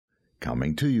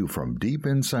Coming to you from deep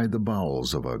inside the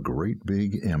bowels of a great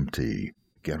big empty.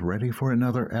 Get ready for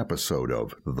another episode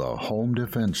of The Home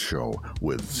Defense Show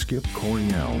with Skip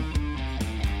Coryell.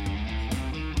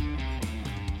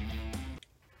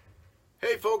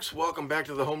 Hey folks, welcome back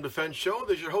to The Home Defense Show.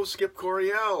 This is your host, Skip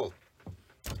Coryell.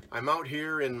 I'm out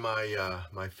here in my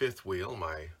fifth wheel,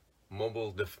 my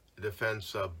mobile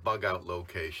defense bug out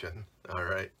location, all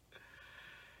right?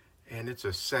 And it's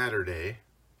a Saturday.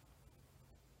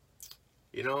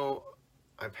 You know,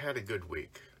 I've had a good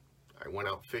week. I went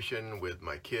out fishing with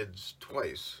my kids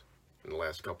twice in the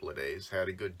last couple of days, had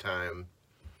a good time.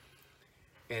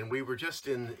 And we were just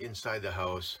inside the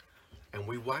house and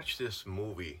we watched this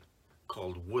movie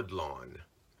called Woodlawn.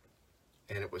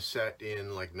 And it was set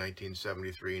in like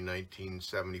 1973,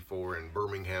 1974 in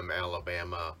Birmingham,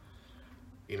 Alabama,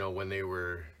 you know, when they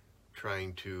were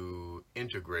trying to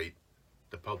integrate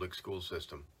the public school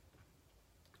system.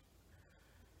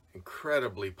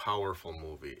 Incredibly powerful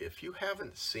movie. If you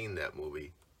haven't seen that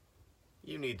movie,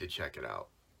 you need to check it out.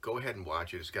 Go ahead and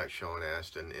watch it. It's got Sean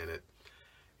Astin in it,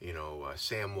 you know,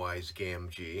 Samwise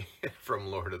Gamgee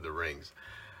from Lord of the Rings.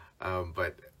 But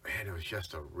man, it was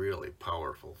just a really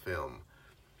powerful film.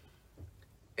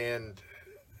 And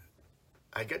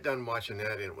I got done watching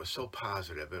that and it was so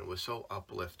positive and it was so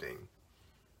uplifting.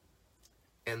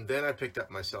 And then I picked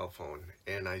up my cell phone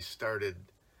and I started,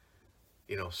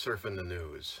 you know, surfing the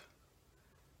news.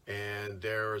 And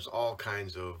there's all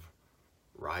kinds of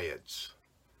riots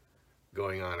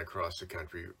going on across the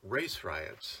country, race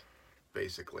riots,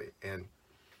 basically. And,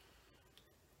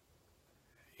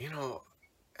 you know,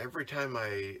 every time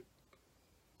I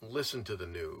listen to the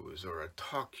news or a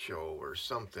talk show or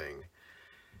something,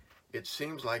 it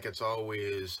seems like it's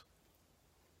always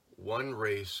one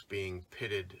race being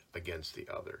pitted against the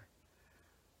other.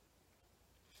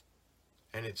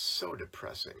 And it's so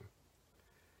depressing.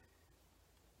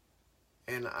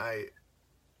 And I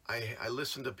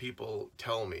listen to people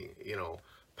tell me, you know,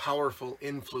 powerful,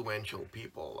 influential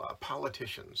people,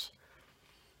 politicians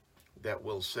that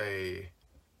will say,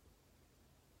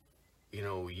 you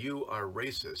know, you are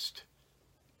racist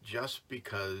just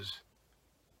because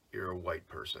you're a white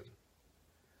person.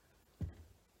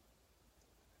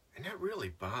 And that really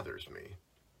bothers me.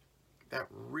 That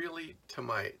really, to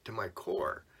my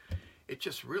core, it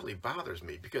just really bothers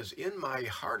me because in my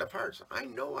heart of hearts, I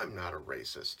know I'm not a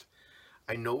racist.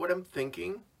 I know what I'm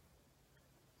thinking.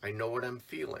 I know what I'm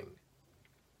feeling.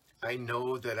 I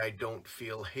know that I don't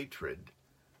feel hatred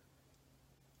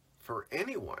for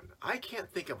anyone. I can't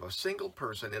think of a single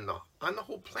person on the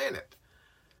whole planet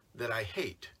that I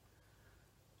hate.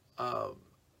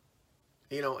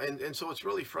 You know, and so it's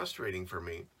really frustrating for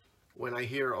me when I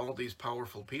hear all these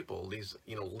powerful people, these,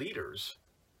 you know, leaders,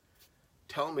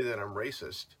 tell me that I'm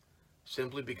racist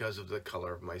simply because of the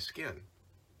color of my skin.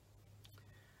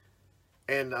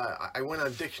 And I went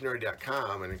on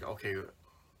dictionary.com and, okay,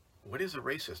 what is a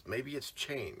racist? Maybe it's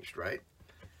changed, right?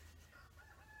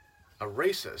 A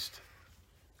racist,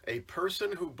 a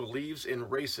person who believes in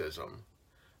racism,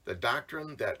 the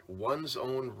doctrine that one's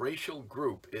own racial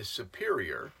group is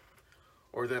superior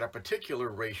or that a particular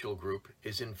racial group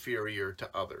is inferior to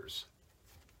others.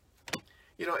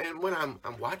 You know, and when I'm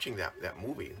watching that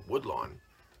movie, Woodlawn,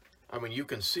 I mean, you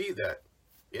can see that,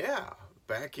 yeah,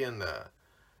 back in the,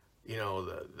 you know,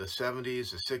 the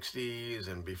 70s, the 60s,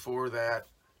 and before that,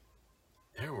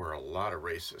 there were a lot of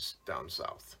racists down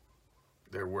south.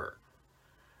 There were.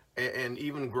 And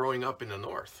even growing up in the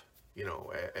North, you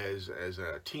know, as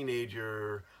a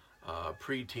teenager,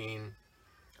 preteen,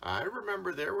 I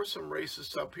remember there were some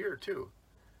racists up here too.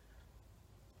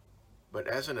 But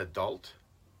as an adult,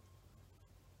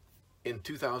 in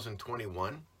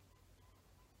 2021,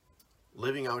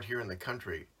 living out here in the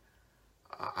country,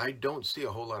 I don't see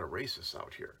a whole lot of racists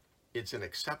out here. It's an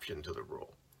exception to the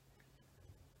rule.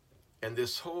 And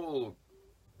this whole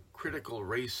critical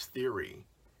race theory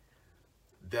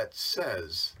that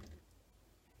says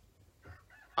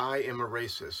I am a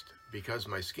racist because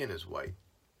my skin is white,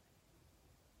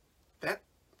 that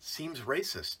seems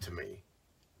racist to me.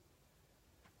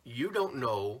 You don't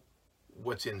know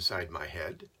what's inside my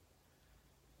head.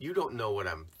 You don't know what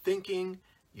I'm thinking.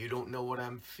 You don't know what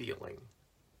I'm feeling.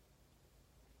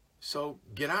 So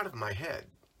get out of my head.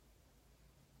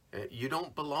 You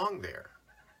don't belong there.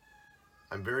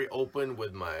 I'm very open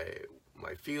with my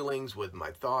feelings, with my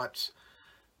thoughts.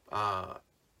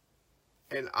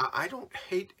 And I don't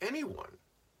hate anyone,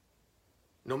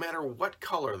 no matter what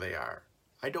color they are.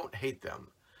 I don't hate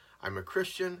them. I'm a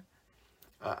Christian.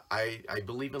 I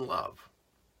believe in love.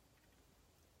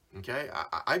 Okay,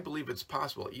 I believe it's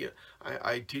possible. Yeah,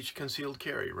 I teach concealed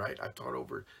carry, right? I've taught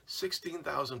over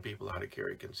 16,000 people how to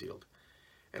carry concealed.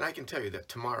 And I can tell you that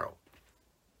tomorrow,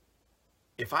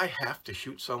 if I have to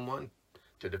shoot someone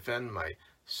to defend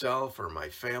myself or my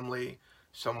family,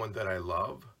 someone that I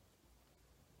love,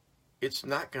 it's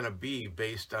not going to be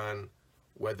based on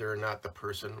whether or not the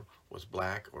person was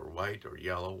black or white or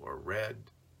yellow or red,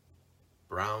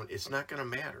 brown. It's not going to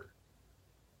matter.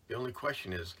 The only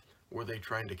question is, were they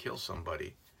trying to kill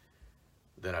somebody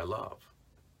that I love?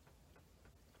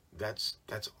 That's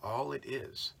all it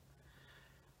is.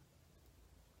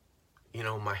 You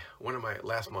know,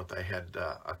 last month I had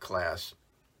a class,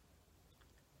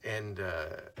 and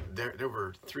there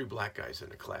were 3 black guys in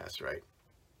the class, right?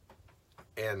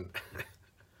 And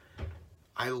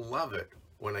I love it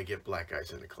when I get black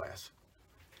guys in the class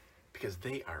because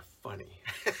they are funny.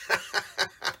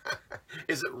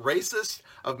 Is it racist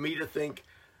of me to think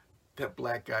that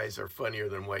black guys are funnier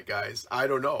than white guys? I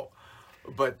don't know,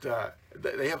 but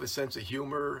they have a sense of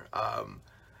humor.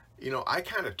 You know, I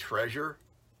kind of treasure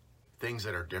things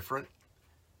that are different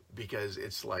because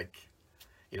it's like,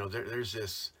 you know, there's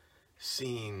this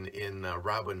scene in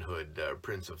Robin Hood,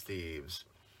 Prince of Thieves,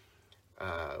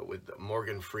 with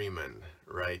Morgan Freeman,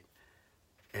 right?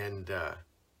 And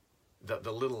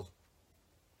the little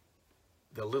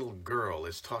girl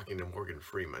is talking to Morgan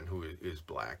Freeman, who is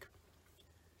black,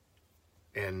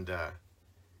 and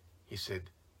he said,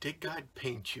 "Did God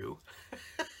paint you?"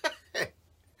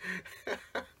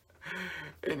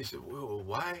 And he said, "Well,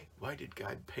 why did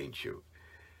God paint you?"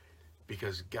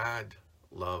 Because God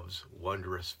loves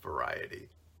wondrous variety.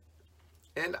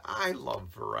 And I love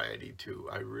variety too.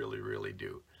 I really, really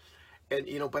do. And,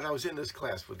 you know, but I was in this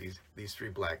class with these 3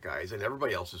 black guys, and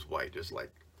everybody else is white. There's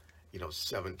like, you know,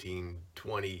 17,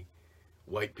 20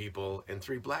 white people and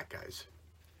 3 black guys,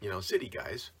 you know, city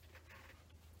guys.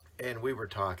 And we were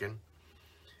talking,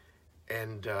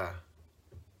 and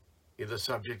the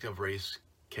subject of race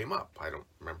came up. I don't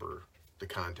remember the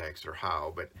context or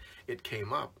how, but it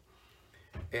came up.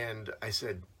 And I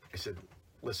said,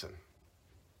 listen,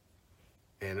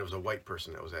 and it was a white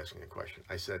person that was asking a question.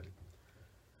 I said,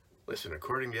 listen,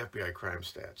 according to FBI crime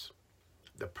stats,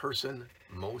 the person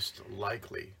most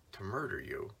likely to murder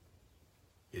you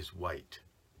is white.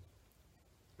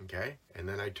 Okay? And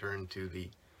then I turned to the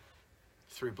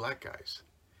 3 black guys,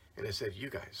 and I said, you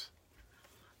guys,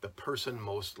 the person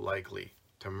most likely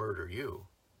to murder you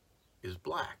is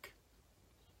black.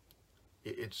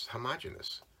 It's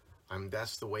homogenous.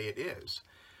 That's the way it is.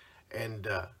 And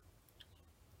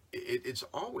it's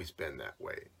always been that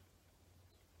way.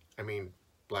 I mean,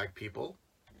 black people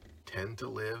tend to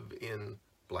live in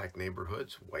black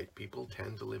neighborhoods. White people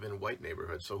tend to live in white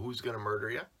neighborhoods. So who's going to murder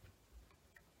you?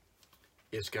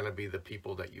 It's going to be the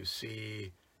people that you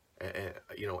see,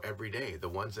 you know, every day, the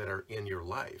ones that are in your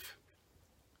life.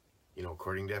 You know,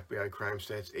 according to FBI crime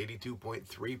stats,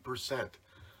 82.3%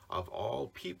 of all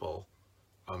people,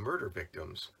 murder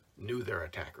victims, knew their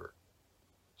attacker.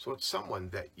 So it's someone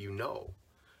that you know,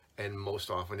 and most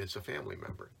often it's a family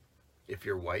member. If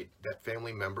you're white, that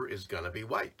family member is going to be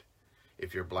white.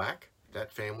 If you're black,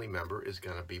 that family member is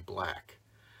going to be black.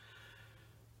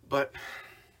 But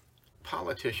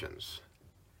politicians,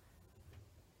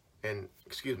 and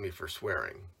excuse me for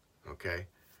swearing, okay,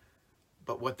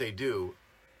 but what they do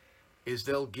is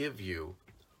they'll give you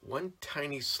one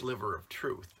tiny sliver of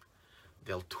truth.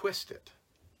 They'll twist it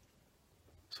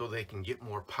so they can get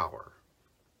more power.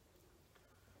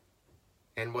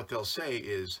 And what they'll say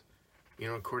is, you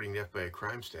know, according to FBI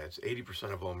crime stats,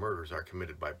 80% of all murders are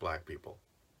committed by black people.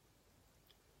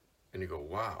 And you go,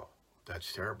 wow,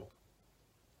 that's terrible.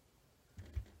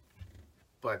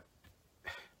 But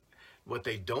what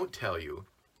they don't tell you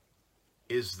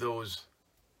is those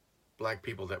black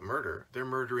people that murder, they're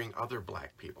murdering other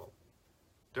black people.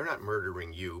 They're not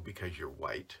murdering you because you're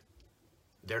white.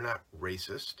 They're not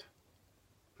racist,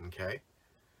 okay?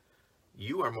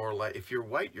 You are more like, if you're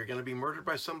white, you're going to be murdered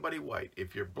by somebody white.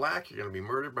 If you're black, you're going to be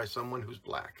murdered by someone who's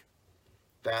black.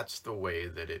 That's the way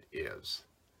that it is.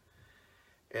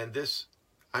 And this,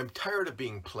 I'm tired of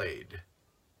being played.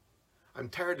 I'm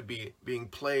tired of being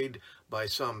played by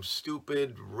some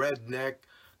stupid redneck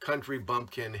country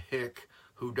bumpkin hick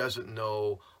who doesn't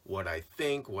know what I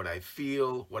think, what I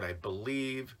feel, what I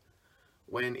believe,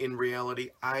 when in reality,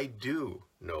 I do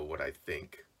know what I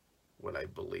think, what I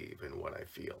believe, and what I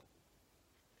feel.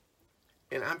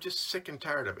 And I'm just sick and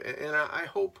tired of it. And I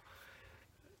hope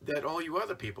that all you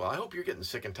other people, I hope you're getting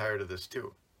sick and tired of this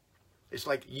too. It's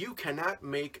like you cannot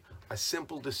make a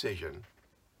simple decision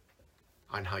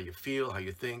on how you feel, how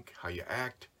you think, how you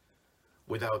act,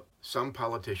 without some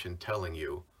politician telling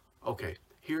you, okay,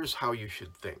 Here's how you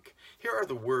should think. Here are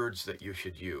the words that you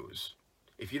should use.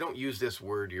 If you don't use this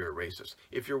word, you're a racist.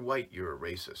 If you're white, you're a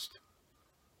racist.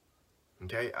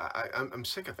 Okay? I'm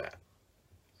sick of that.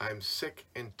 I'm sick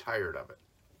and tired of it.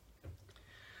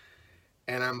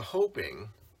 And I'm hoping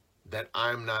that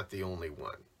I'm not the only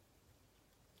one.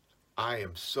 I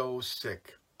am so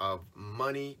sick of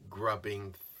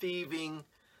money-grubbing, thieving,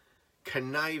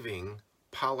 conniving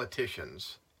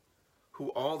politicians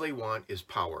who all they want is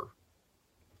power.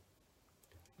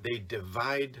 They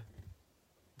divide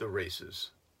the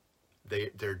races.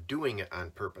 They're doing it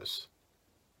on purpose.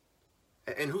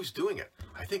 And who's doing it?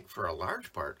 I think for a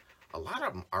large part, a lot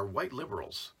of them are white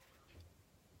liberals.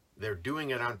 They're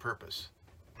doing it on purpose.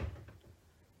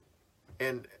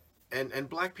 And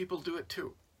black people do it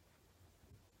too.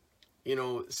 You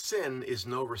know, sin is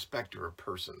no respecter of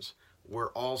persons.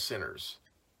 We're all sinners.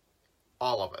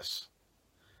 All of us.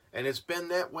 And it's been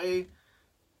that way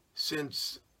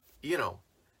since, you know,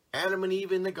 Adam and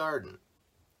Eve in the garden.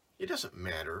 It doesn't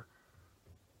matter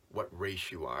what race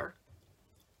you are.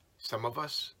 Some of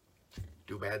us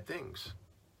do bad things,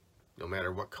 no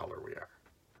matter what color we are.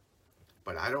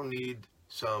 But I don't need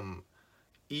some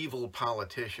evil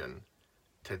politician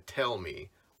to tell me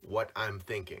what I'm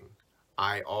thinking.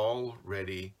 I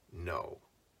already know.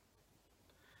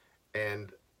 And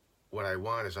what I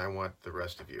want is I want the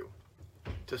rest of you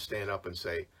to stand up and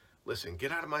say, listen,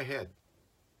 get out of my head.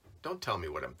 Don't tell me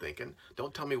what I'm thinking.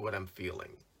 Don't tell me what I'm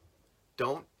feeling.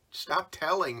 Don't stop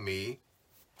telling me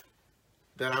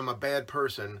that I'm a bad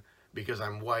person because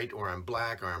I'm white or I'm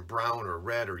black or I'm brown or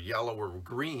red or yellow or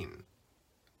green.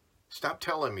 Stop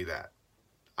telling me that.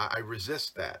 I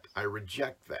resist that. I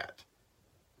reject that.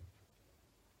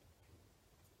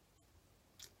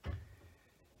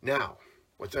 Now,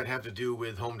 what's that have to do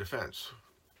with home defense?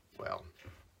 Well,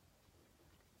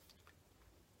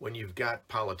 when you've got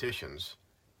politicians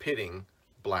pitting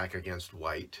black against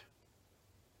white,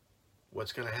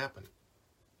 what's going to happen?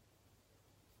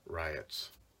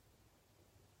 Riots,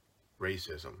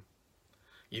 racism.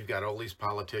 You've got all these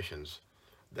politicians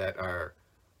that are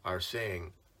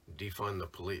saying defund the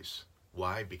police.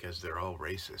 Why? Because they're all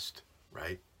racist,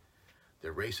 right?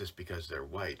 They're racist because they're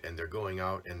white and they're going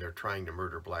out and they're trying to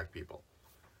murder black people.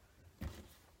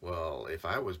 Well, if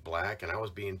I was black and I was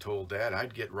being told that,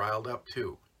 I'd get riled up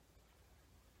too.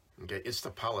 Okay, it's the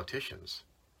politicians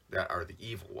that are the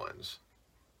evil ones.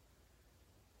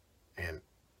 And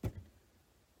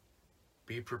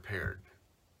be prepared.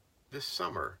 This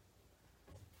summer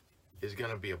is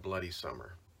going to be a bloody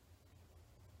summer.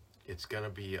 It's going to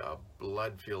be a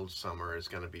blood-filled summer. It's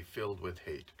going to be filled with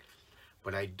hate.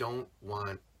 But I don't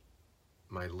want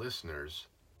my listeners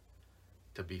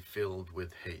to be filled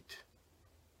with hate.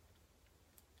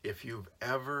 If you've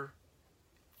ever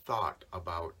thought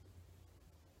about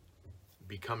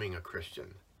becoming a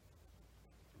Christian,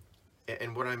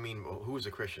 and what I mean, who is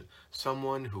a Christian?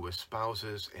 Someone who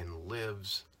espouses and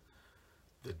lives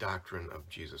the doctrine of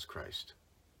Jesus Christ,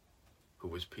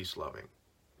 who is peace-loving.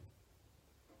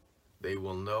 They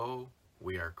will know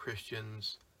we are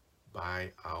Christians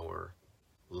by our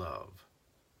love,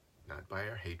 not by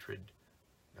our hatred,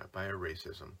 not by our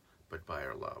racism, but by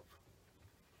our love.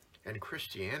 And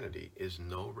Christianity is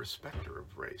no respecter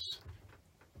of race.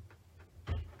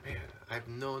 Man, I've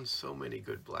known so many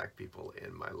good black people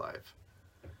in my life.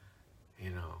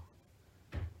 You know,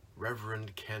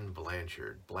 Reverend Ken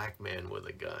Blanchard, black man with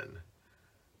a gun.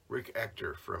 Rick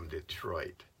Ector from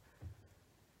Detroit.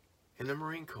 In the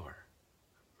Marine Corps.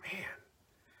 Man,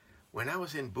 when I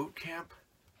was in boot camp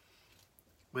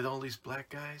with all these black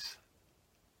guys,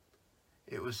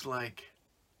 it was like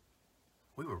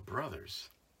we were brothers.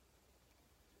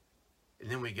 And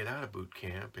then we get out of boot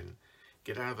camp and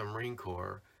get out of the Marine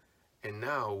Corps, and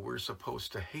now we're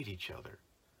supposed to hate each other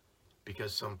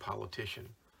because some politician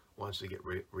wants to get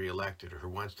reelected or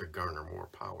wants to garner more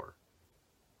power.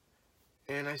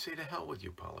 And I say, to hell with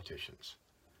you politicians.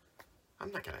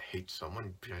 I'm not going to hate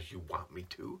someone because you want me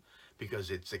to,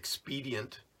 because it's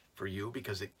expedient for you,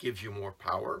 because it gives you more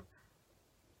power,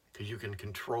 because you can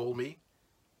control me.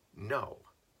 No.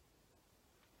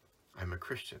 I'm a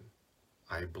Christian.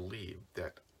 I believe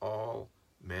that all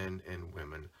men and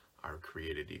women are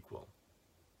created equal.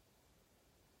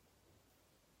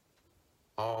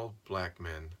 All black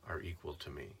men are equal to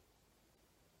me,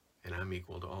 and I'm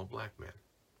equal to all black men.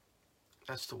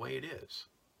 That's the way it is.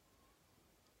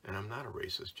 And I'm not a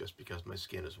racist just because my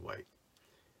skin is white.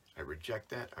 I reject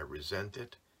that. I resent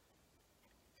it.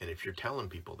 And if you're telling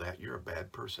people that, you're a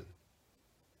bad person.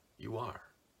 You are.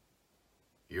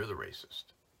 You're the racist.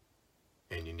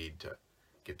 And you need to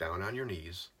get down on your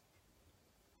knees,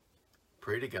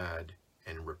 pray to God,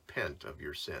 and repent of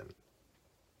your sin.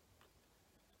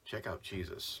 Check out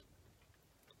Jesus,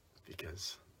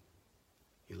 because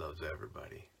he loves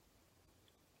everybody.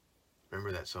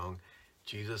 Remember that song?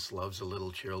 Jesus loves the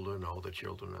little children, all the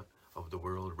children of the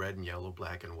world, red and yellow,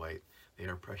 black and white. They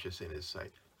are precious in his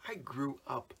sight. I grew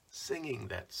up singing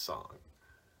that song,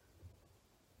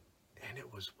 and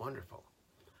it was wonderful.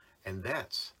 And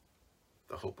that's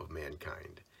the hope of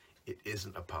mankind. It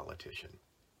isn't a politician.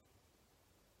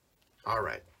 All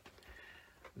right.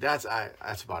 That's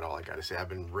about all I got to say. I've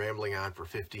been rambling on for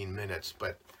 15 minutes,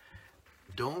 but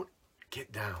don't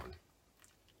get down.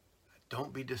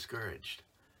 Don't be discouraged.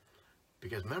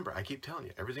 Because remember, I keep telling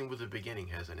you, everything with a beginning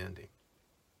has an ending.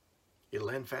 It'll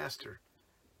end faster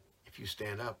if you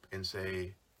stand up and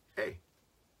say, hey,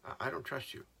 I don't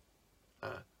trust you.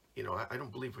 I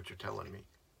don't believe what you're telling me.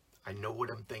 I know what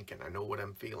I'm thinking. I know what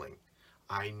I'm feeling.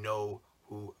 I know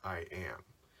who I am.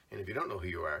 And if you don't know who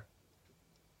you are,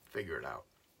 figure it out.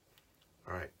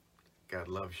 All right. God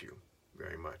loves you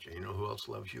very much. And you know who else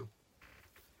loves you?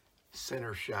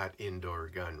 Center Shot Indoor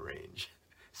Gun Range.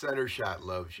 Center Shot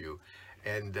loves you.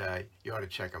 And you ought to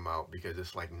check them out, because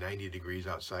it's like 90 degrees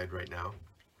outside right now.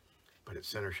 But at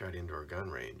Center Shot Indoor Gun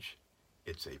Range,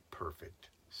 it's a perfect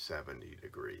 70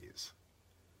 degrees.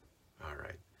 All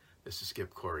right. This is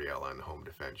Skip Coryell on the Home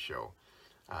Defense Show.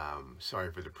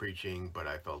 Sorry for the preaching, but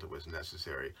I felt it was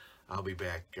necessary. I'll be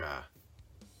back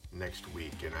next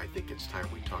week, and I think it's time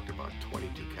we talked about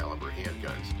 22 caliber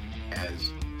handguns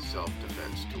as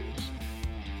self-defense tools.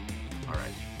 All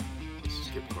right. This is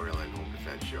Skip Coryell on Home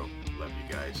Defense Show. Love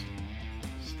you guys.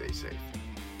 Stay safe.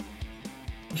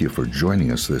 Thank you for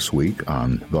joining us this week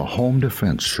on the Home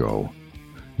Defense Show.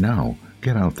 Now,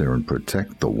 get out there and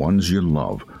protect the ones you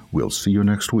love. We'll see you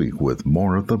next week with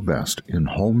more of the best in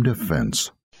home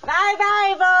defense.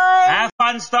 Bye-bye, boys! Have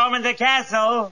fun storming the castle!